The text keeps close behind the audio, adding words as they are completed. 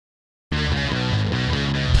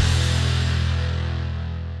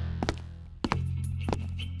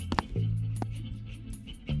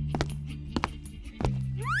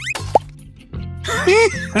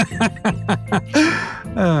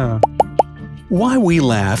Why we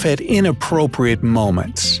laugh at inappropriate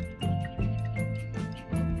moments.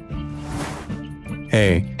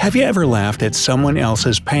 Hey, have you ever laughed at someone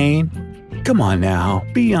else's pain? Come on now,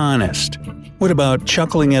 be honest. What about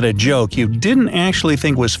chuckling at a joke you didn't actually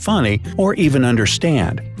think was funny or even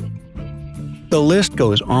understand? The list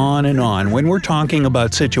goes on and on when we're talking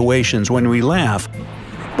about situations when we laugh,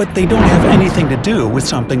 but they don't have anything to do with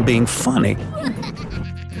something being funny.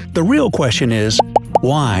 The real question is,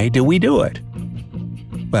 why do we do it?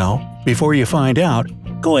 Well, before you find out,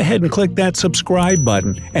 go ahead and click that subscribe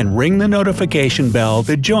button and ring the notification bell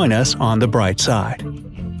to join us on the bright side.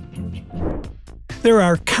 There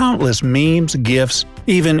are countless memes, GIFs,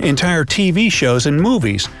 even entire TV shows and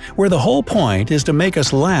movies where the whole point is to make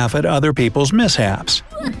us laugh at other people's mishaps.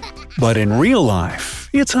 But in real life,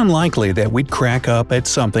 it's unlikely that we'd crack up at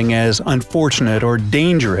something as unfortunate or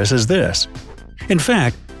dangerous as this. In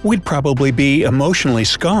fact, we'd probably be emotionally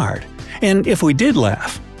scarred, and if we did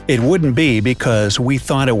laugh, it wouldn't be because we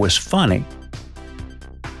thought it was funny.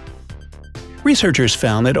 Researchers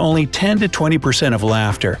found that only 10 to 20% of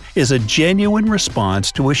laughter is a genuine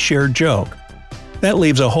response to a shared joke. That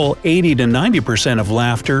leaves a whole 80 to 90% of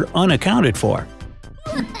laughter unaccounted for.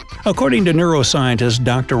 According to neuroscientist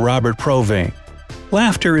Dr. Robert Provine,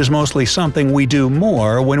 laughter is mostly something we do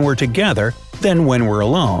more when we're together than when we're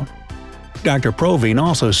alone. Dr. Provine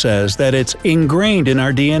also says that it's ingrained in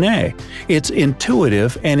our DNA, it's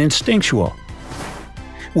intuitive and instinctual.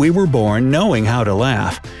 We were born knowing how to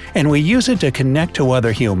laugh, and we use it to connect to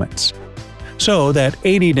other humans. So that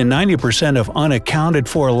 80 to 90% of unaccounted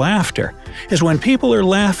for laughter is when people are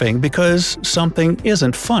laughing because something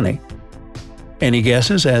isn't funny. Any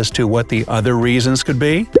guesses as to what the other reasons could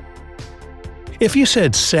be? If you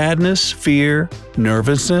said sadness, fear,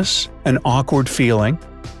 nervousness, an awkward feeling,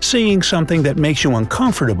 seeing something that makes you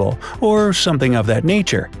uncomfortable, or something of that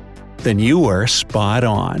nature, then you were spot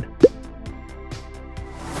on.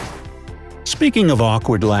 Speaking of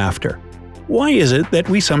awkward laughter, why is it that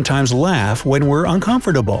we sometimes laugh when we're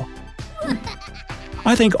uncomfortable?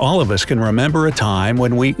 I think all of us can remember a time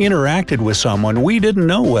when we interacted with someone we didn't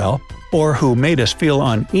know well or who made us feel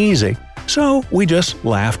uneasy, so we just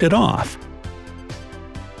laughed it off.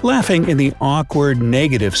 Laughing in the awkward,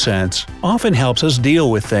 negative sense often helps us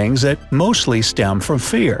deal with things that mostly stem from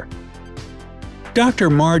fear. Dr.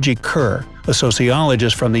 Margee Kerr, a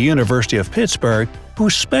sociologist from the University of Pittsburgh, who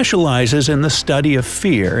specializes in the study of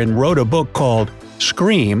fear and wrote a book called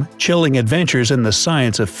Scream: Chilling Adventures in the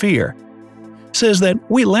Science of Fear, says that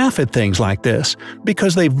we laugh at things like this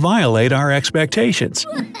because they violate our expectations.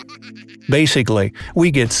 Basically, we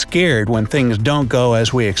get scared when things don't go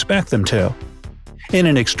as we expect them to. In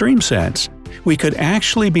an extreme sense, we could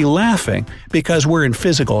actually be laughing because we're in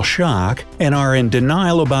physical shock and are in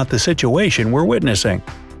denial about the situation we're witnessing.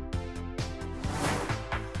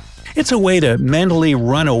 It's a way to mentally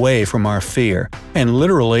run away from our fear and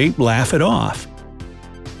literally laugh it off.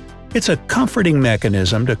 It's a comforting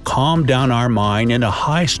mechanism to calm down our mind in a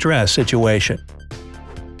high-stress situation.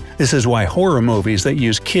 This is why horror movies that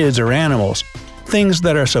use kids or animals, things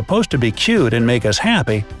that are supposed to be cute and make us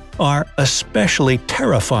happy, are especially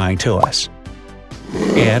terrifying to us.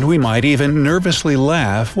 And we might even nervously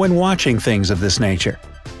laugh when watching things of this nature.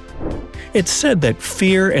 It's said that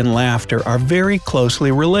fear and laughter are very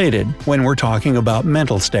closely related when we're talking about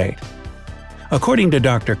mental state. According to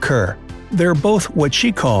Dr. Kerr, they're both what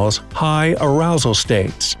she calls high arousal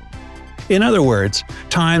states. In other words,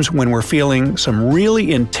 times when we're feeling some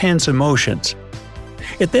really intense emotions.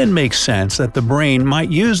 It then makes sense that the brain might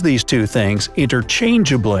use these two things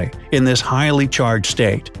interchangeably in this highly charged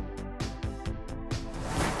state.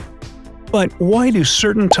 But why do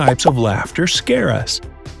certain types of laughter scare us?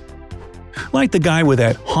 Like the guy with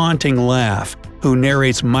that haunting laugh who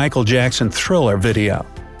narrates Michael Jackson Thriller video.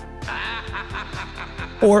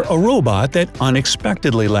 Or a robot that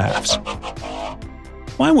unexpectedly laughs.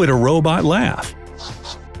 Why would a robot laugh?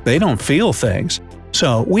 They don't feel things,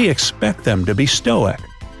 so we expect them to be stoic.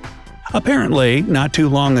 Apparently, not too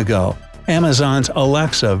long ago, Amazon's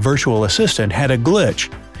Alexa virtual assistant had a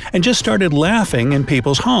glitch and just started laughing in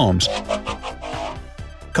people's homes.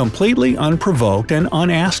 Completely unprovoked and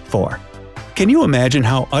unasked for. Can you imagine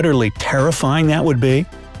how utterly terrifying that would be?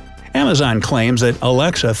 Amazon claims that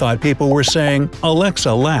Alexa thought people were saying,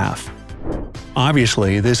 "Alexa, laugh."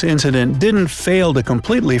 Obviously, this incident didn't fail to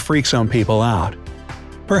completely freak some people out.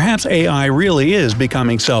 Perhaps AI really is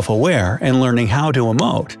becoming self-aware and learning how to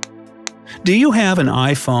emote. Do you have an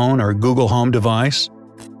iPhone or Google Home device?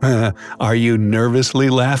 Are you nervously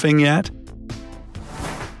laughing yet?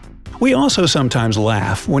 We also sometimes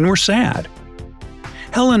laugh when we're sad.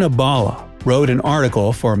 Helena Bala wrote an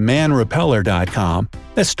article for manrepeller.com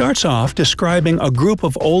that starts off describing a group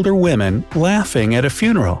of older women laughing at a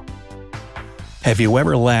funeral. Have you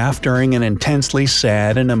ever laughed during an intensely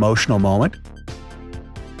sad and emotional moment?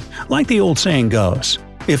 Like the old saying goes,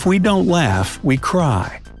 if we don't laugh, we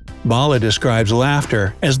cry. Bala describes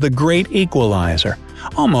laughter as the great equalizer,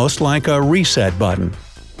 almost like a reset button.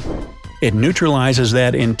 It neutralizes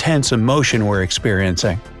that intense emotion we're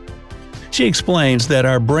experiencing. She explains that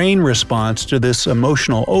our brain responds to this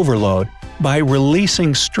emotional overload by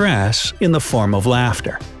releasing stress in the form of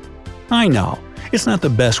laughter. I know, it's not the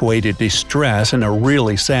best way to de-stress in a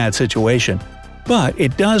really sad situation, but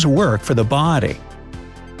it does work for the body.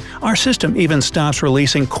 Our system even stops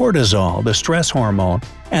releasing cortisol, the stress hormone,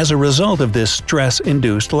 as a result of this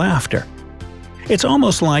stress-induced laughter. It's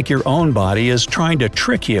almost like your own body is trying to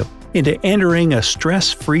trick you into entering a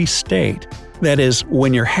stress-free state, that is,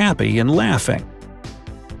 when you're happy and laughing.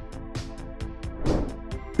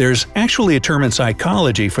 There's actually a term in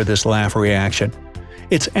psychology for this laugh reaction.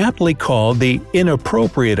 It's aptly called the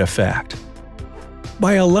inappropriate effect.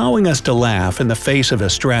 By allowing us to laugh in the face of a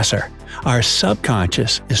stressor, our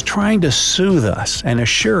subconscious is trying to soothe us and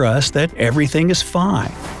assure us that everything is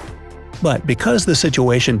fine. But because the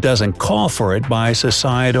situation doesn't call for it by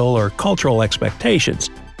societal or cultural expectations,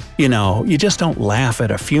 you just don't laugh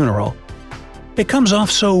at a funeral. It comes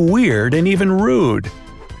off so weird and even rude.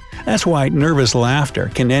 That's why nervous laughter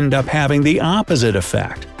can end up having the opposite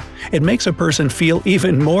effect. It makes a person feel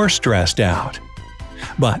even more stressed out.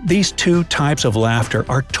 But these two types of laughter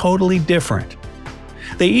are totally different.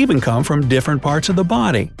 They even come from different parts of the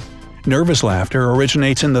body. Nervous laughter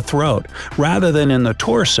originates in the throat, rather than in the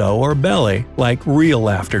torso or belly like real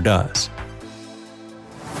laughter does.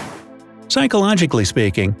 Psychologically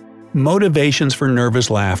speaking, motivations for nervous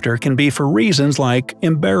laughter can be for reasons like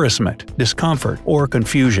embarrassment, discomfort, or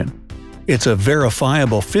confusion. It's a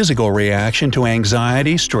verifiable physical reaction to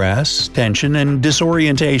anxiety, stress, tension, and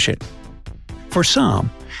disorientation. For some,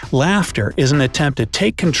 laughter is an attempt to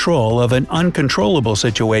take control of an uncontrollable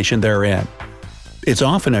situation they're in. It's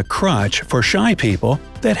often a crutch for shy people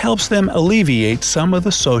that helps them alleviate some of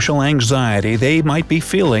the social anxiety they might be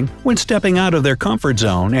feeling when stepping out of their comfort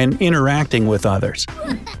zone and interacting with others.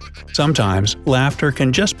 Sometimes, laughter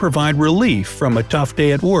can just provide relief from a tough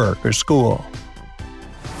day at work or school.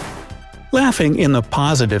 Laughing in the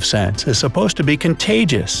positive sense is supposed to be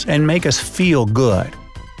contagious and make us feel good.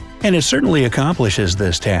 And it certainly accomplishes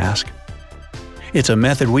this task. It's a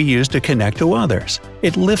method we use to connect to others.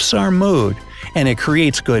 It lifts our mood, and it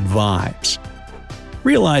creates good vibes.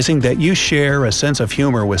 Realizing that you share a sense of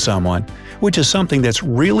humor with someone, which is something that's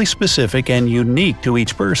really specific and unique to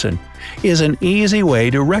each person, is an easy way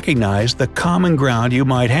to recognize the common ground you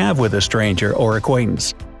might have with a stranger or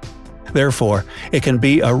acquaintance. Therefore, it can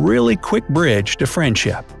be a really quick bridge to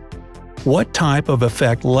friendship. What type of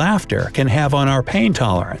effect laughter can have on our pain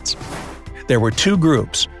tolerance? There were two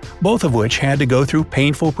groups, both of which had to go through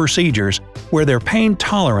painful procedures where their pain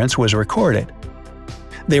tolerance was recorded.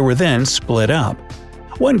 They were then split up.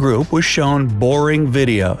 One group was shown boring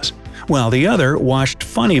videos, while the other watched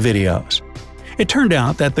funny videos. It turned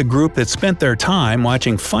out that the group that spent their time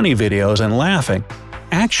watching funny videos and laughing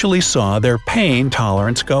actually saw their pain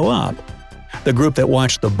tolerance go up. The group that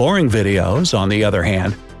watched the boring videos, on the other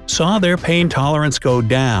hand, saw their pain tolerance go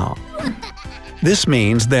down. This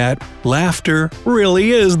means that laughter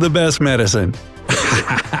really is the best medicine.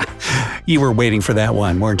 You were waiting for that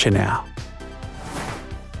one, weren't you now?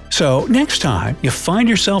 So, next time you find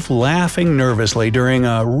yourself laughing nervously during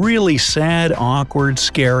a really sad, awkward,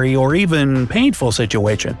 scary, or even painful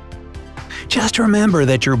situation, just remember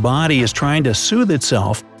that your body is trying to soothe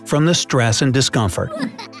itself from the stress and discomfort.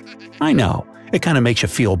 I know, it kind of makes you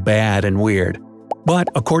feel bad and weird. But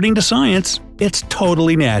according to science, it's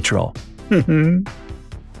totally natural.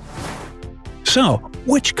 So,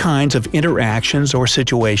 which kinds of interactions or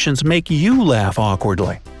situations make you laugh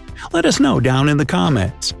awkwardly? Let us know down in the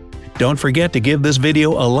comments. Don't forget to give this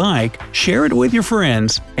video a like, share it with your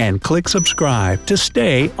friends, and click subscribe to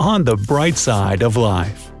stay on the bright side of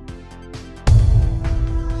life.